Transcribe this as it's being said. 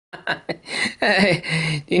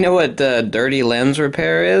Hey, do you know what dirty lens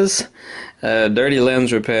repair is? Dirty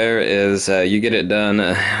lens repair is you get it done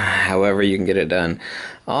however you can get it done.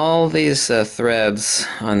 All these threads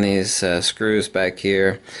on these screws back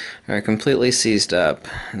here are completely seized up.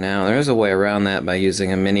 Now, there's a way around that by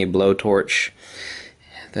using a mini blowtorch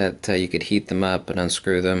that you could heat them up and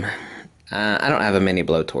unscrew them. I don't have a mini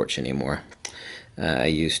blowtorch anymore. I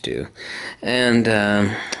used to. And,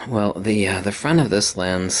 well, the front of this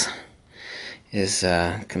lens is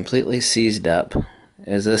completely seized up.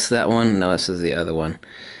 Is this that one? No, this is the other one.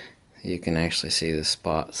 You can actually see the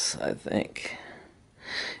spots, I think.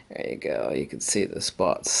 There you go. You can see the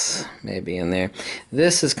spots maybe in there.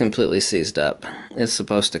 This is completely seized up. It's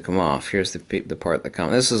supposed to come off. Here's the part that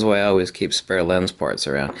comes. This is why I always keep spare lens parts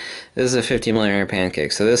around. This is a 50mm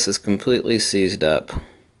pancake, so this is completely seized up.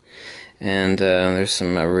 And there's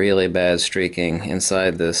some really bad streaking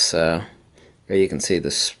inside this. You can see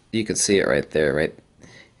this. You can see it right there, right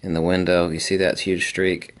in the window. You see that huge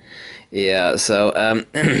streak? Yeah. So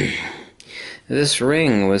this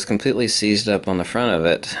ring was completely seized up on the front of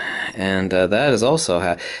it, and that is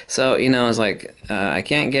also so it's like I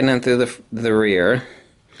can't get in through the rear.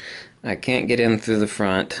 I can't get in through the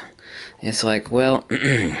front. It's like, well,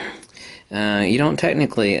 you don't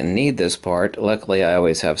technically need this part. Luckily, I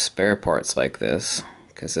always have spare parts like this,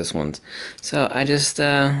 because this one's... So I just,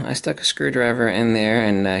 I stuck a screwdriver in there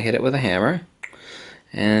and hit it with a hammer.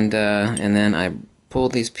 And then I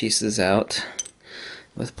pulled these pieces out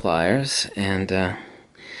with pliers. And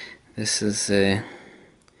this is the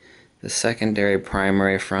secondary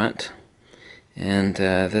primary front. And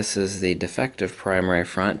this is the defective primary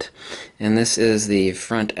front, and this is the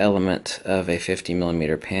front element of a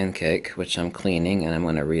 50mm pancake, which I'm cleaning and I'm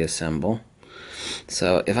going to reassemble.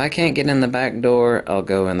 So if I can't get in the back door, I'll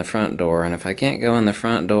go in the front door, and if I can't go in the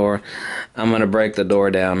front door, I'm going to break the door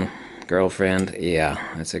down. Girlfriend, yeah,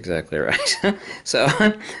 that's exactly right. So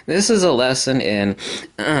this is a lesson in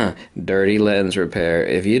dirty lens repair.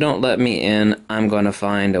 If you don't let me in, I'm going to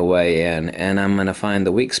find a way in, and I'm going to find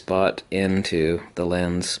the weak spot into the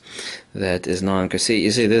lens that is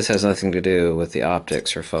you see, this has nothing to do with the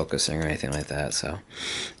optics or focusing or anything like that. So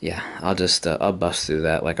yeah, I'll just I'll bust through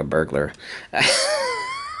that like a burglar.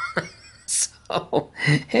 Oh,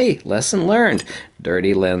 hey, lesson learned.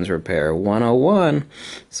 Dirty lens repair 101.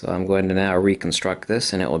 So I'm going to now reconstruct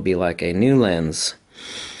this, and it will be like a new lens.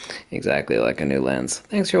 Exactly like a new lens.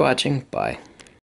 Thanks for watching. Bye.